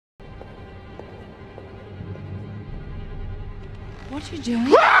What are you doing?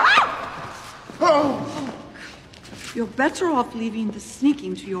 Oh! You're better off leaving the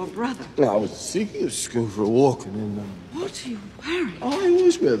sneaking to your brother. I was seeking at school for a walk and then... What are you wearing? I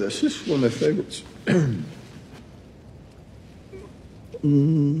always wear this. This is one of my favourites.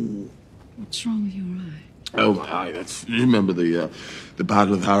 What's wrong with your eye? Oh, aye, that's... You remember the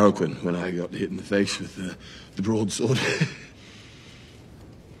Battle of Harlequin when I got hit in the face with the broadsword?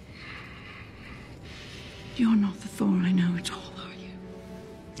 You're not the Thor I know at all, are you?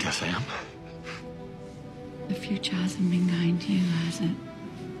 Yes, I am. The future hasn't been kind to you, has it?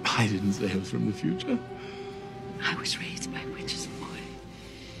 I didn't say I was from the future. I was raised by witches, boy.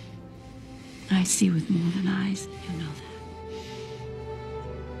 I see with more than eyes. You know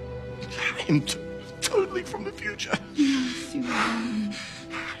that. I am totally from the future. Yes, you are. I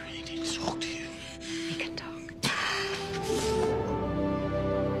really need to talk to you. We can talk.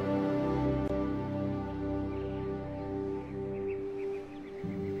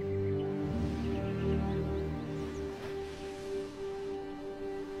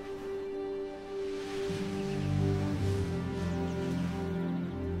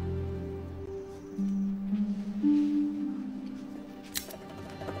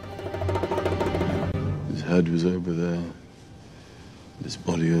 His head was over there, his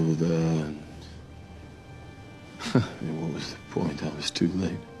body over there, and what was the point? I was too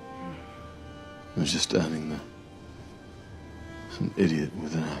late. I was just standing there. Some idiot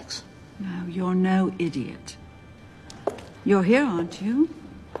with an axe. No, you're no idiot. You're here, aren't you?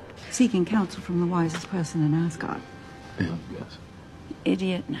 Seeking counsel from the wisest person in Asgard. Yeah, yes.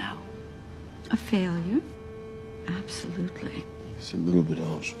 Idiot now. A failure? Absolutely. It's a little bit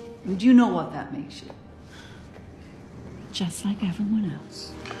harsh. Do you know what that makes you? Just like everyone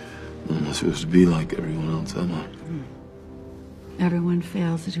else. I'm not supposed to be like everyone else, am I? Everyone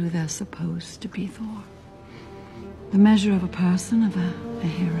fails at who they're supposed to be, Thor. The measure of a person, of a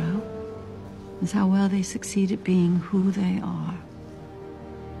hero, is how well they succeed at being who they are.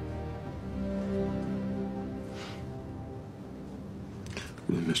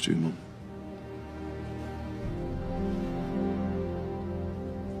 Really missed you, Mom.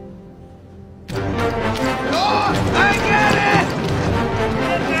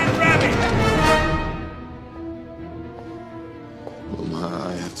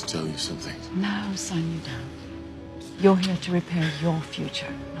 I have to tell you something. No, son, you don't. You're here to repair your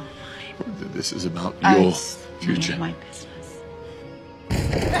future, not mine. This is about your future. My business.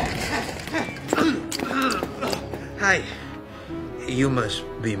 Hi. You must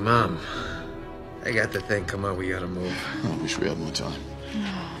be Mom. I got to think, come on, we gotta move. I wish we had more time.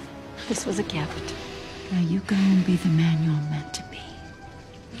 No, this was a gift. Now you go and be the man you're meant to be.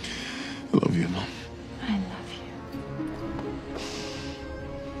 I love you, Mom. I love you.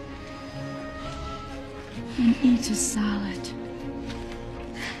 And eat a salad.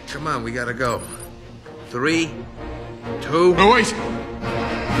 Come on, we gotta go. 3, 2... Oh, wait!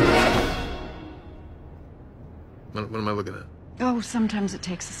 What am I looking at? Oh, sometimes it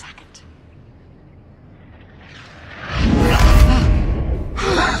takes a second.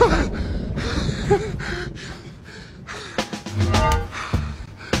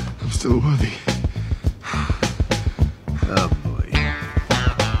 I'm still worthy. Oh, boy.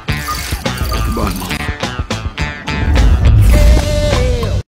 Goodbye, Mom.